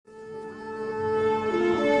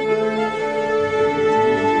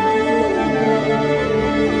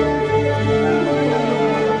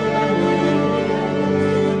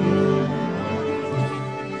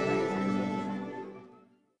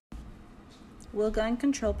Will gun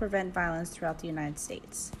control prevent violence throughout the United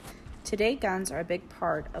States? Today, guns are a big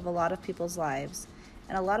part of a lot of people's lives,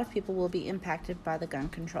 and a lot of people will be impacted by the gun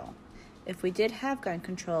control. If we did have gun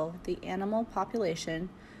control, the animal population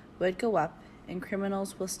would go up, and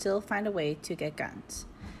criminals will still find a way to get guns.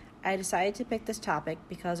 I decided to pick this topic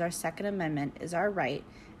because our Second Amendment is our right,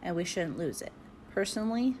 and we shouldn't lose it.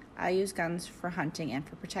 Personally, I use guns for hunting and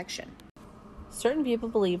for protection. Certain people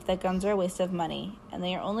believe that guns are a waste of money, and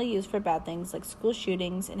they are only used for bad things like school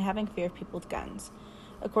shootings and having fear of people with guns.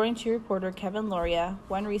 According to reporter Kevin Loria,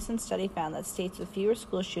 one recent study found that states with fewer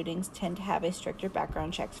school shootings tend to have a stricter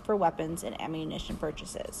background checks for weapons and ammunition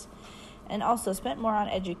purchases, and also spent more on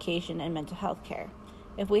education and mental health care.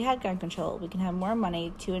 If we had gun control, we can have more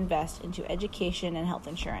money to invest into education and health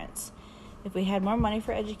insurance. If we had more money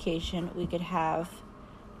for education, we could have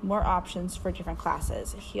more options for different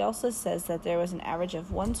classes. He also says that there was an average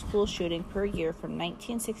of one school shooting per year from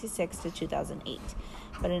 1966 to 2008,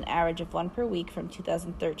 but an average of one per week from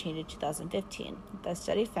 2013 to 2015. The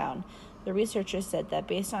study found the researchers said that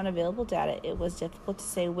based on available data, it was difficult to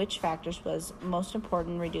say which factors was most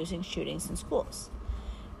important in reducing shootings in schools.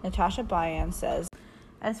 Natasha Bayan says,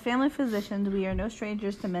 "As family physicians, we are no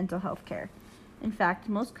strangers to mental health care. In fact,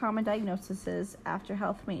 most common diagnoses after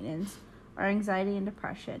health maintenance are anxiety and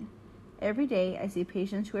depression. Every day, I see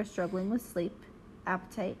patients who are struggling with sleep,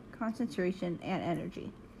 appetite, concentration, and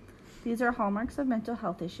energy. These are hallmarks of mental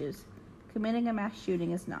health issues. Committing a mass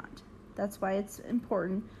shooting is not. That's why it's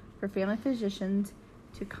important for family physicians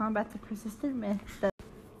to combat the persistent myth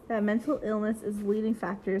that mental illness is leading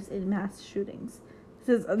factors in mass shootings.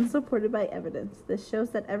 This is unsupported by evidence. This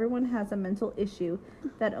shows that everyone has a mental issue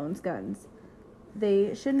that owns guns.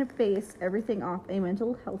 They shouldn't base everything off a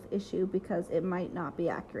mental health issue because it might not be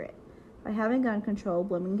accurate. By having gun control,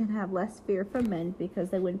 women can have less fear from men because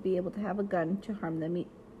they wouldn't be able to have a gun to harm them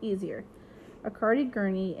easier. Acardi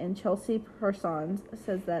Gurney and Chelsea Parsons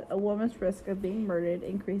says that a woman's risk of being murdered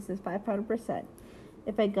increases 500%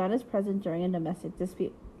 if a gun is present during a domestic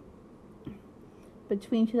dispute.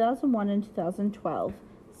 Between 2001 and 2012,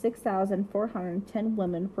 6,410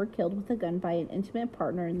 women were killed with a gun by an intimate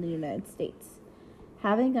partner in the United States.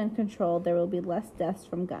 Having gun control, there will be less deaths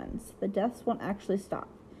from guns. The deaths won't actually stop.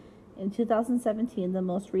 In 2017, the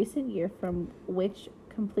most recent year from which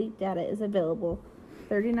complete data is available,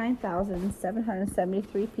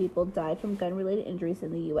 39,773 people died from gun-related injuries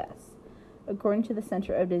in the U.S. According to the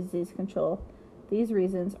Center of Disease Control, these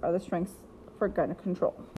reasons are the strengths for gun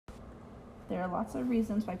control. There are lots of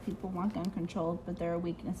reasons why people want gun control, but there are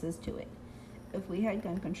weaknesses to it. If we had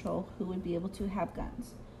gun control, who would be able to have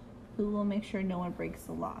guns? Who will make sure no one breaks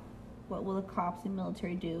the law? What will the cops and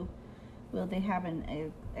military do? Will they have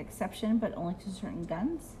an exception but only to certain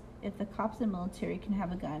guns? If the cops and military can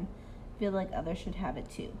have a gun, I feel like others should have it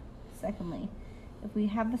too. Secondly, if we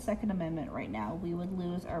have the Second Amendment right now, we would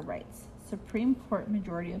lose our rights. Supreme Court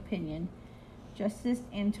majority opinion, Justice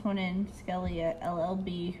Antonin Scalia,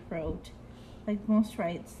 LLB, wrote, "Like most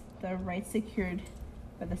rights, the right secured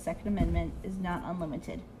by the Second Amendment is not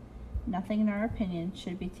unlimited. Nothing in our opinion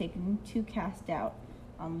should be taken to cast doubt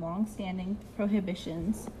on long-standing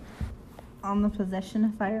prohibitions on the possession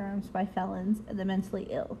of firearms by felons and the mentally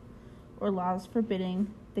ill, or laws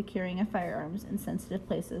forbidding the carrying of firearms in sensitive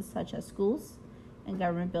places such as schools and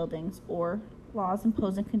government buildings, or laws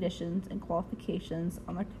imposing conditions and qualifications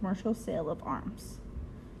on the commercial sale of arms.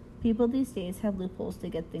 People these days have loopholes to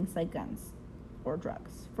get things like guns or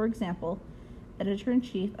drugs. For example,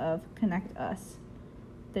 editor-in-chief of Connect Us,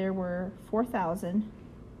 there were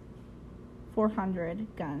 4,400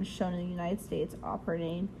 guns shown in the United States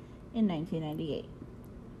operating in 1998.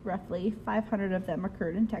 Roughly 500 of them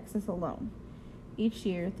occurred in Texas alone. Each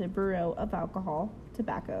year, the Bureau of Alcohol,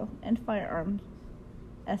 Tobacco, and Firearms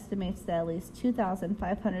estimates that at least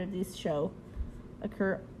 2,500 of these shows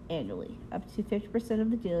occur annually. Up to 50% of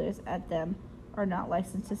the dealers at them are not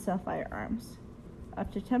licensed to sell firearms. Up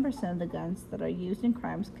to 10% of the guns that are used in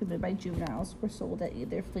crimes committed by juveniles were sold at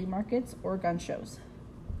either flea markets or gun shows.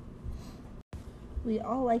 We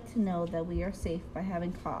all like to know that we are safe by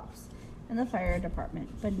having cops and the fire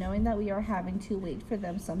department, but knowing that we are having to wait for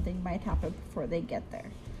them, something might happen before they get there.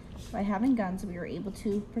 By having guns, we are able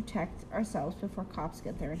to protect ourselves before cops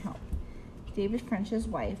get there and help. David French's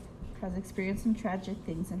wife has experienced some tragic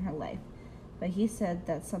things in her life, but he said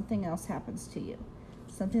that something else happens to you.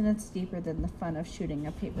 Something that's deeper than the fun of shooting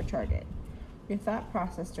a paper target. Your thought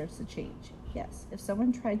process starts to change. Yes, if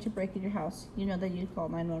someone tried to break in your house, you know that you'd call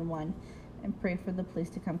 911 and pray for the police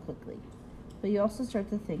to come quickly. But you also start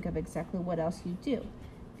to think of exactly what else you'd do.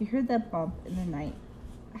 If you heard that bump in the night,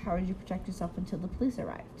 how would you protect yourself until the police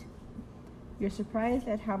arrived? You're surprised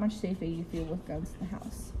at how much safer you feel with guns in the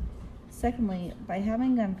house. Secondly, by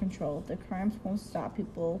having gun control, the crimes won't stop.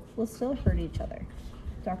 People will still hurt each other.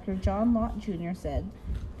 Dr. John Lott Jr. said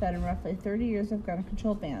that in roughly 30 years of gun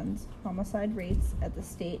control bans, homicide rates at the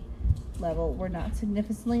state level were not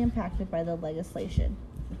significantly impacted by the legislation.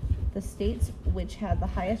 The states which had the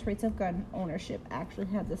highest rates of gun ownership actually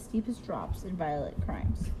had the steepest drops in violent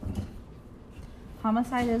crimes.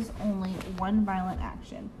 Homicide is only one violent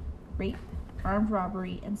action. Rape, armed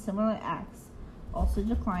robbery, and similar acts also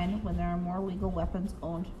decline when there are more legal weapons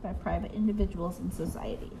owned by private individuals in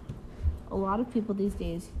society. A lot of people these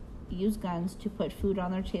days use guns to put food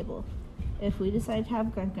on their table. If we decided to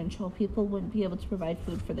have gun control, people wouldn't be able to provide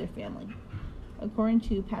food for their family. According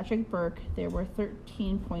to Patrick Burke, there were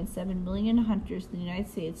 13.7 million hunters in the United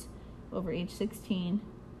States over age 16,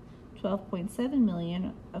 12.7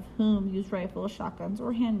 million of whom use rifles, shotguns,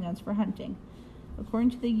 or handguns for hunting.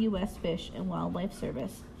 According to the U.S. Fish and Wildlife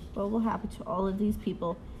Service, what will happen to all of these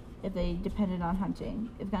people if they depended on hunting?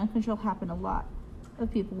 If gun control happened, a lot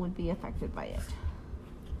of people would be affected by it.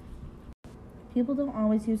 People don't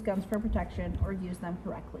always use guns for protection or use them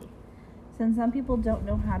correctly. Since some people don't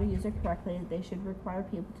know how to use it correctly, they should require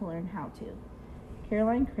people to learn how to.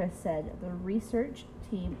 Caroline Chris said the research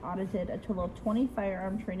team audited a total of 20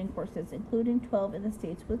 firearm training courses, including 12 in the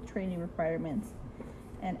states with training requirements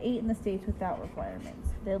and 8 in the states without requirements.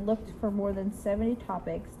 They looked for more than 70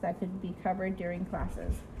 topics that could be covered during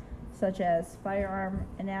classes, such as firearm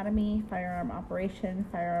anatomy, firearm operation,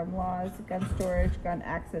 firearm laws, gun storage, gun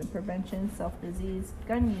accident prevention, self-disease,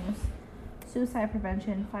 gun use, suicide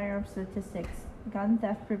prevention, firearm statistics, gun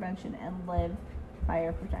theft prevention, and live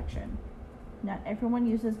fire protection. Not everyone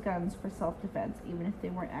uses guns for self-defense, even if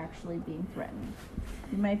they weren't actually being threatened.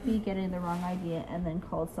 You might be getting the wrong idea and then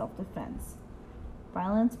call it self-defense.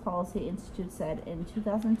 Violence Policy Institute said in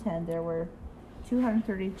 2010 there were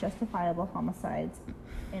 230 justifiable homicides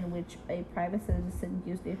in which a private citizen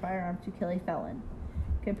used a firearm to kill a felon,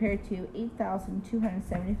 compared to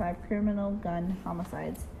 8,275 criminal gun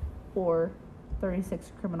homicides, or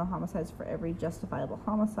 36 criminal homicides for every justifiable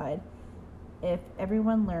homicide. If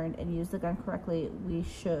everyone learned and used the gun correctly, we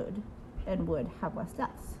should and would have less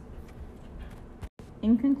deaths.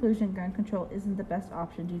 In conclusion, gun control isn't the best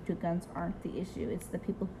option due to guns aren't the issue, it's the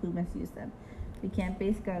people who misuse them. We can't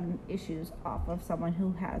base gun issues off of someone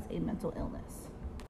who has a mental illness.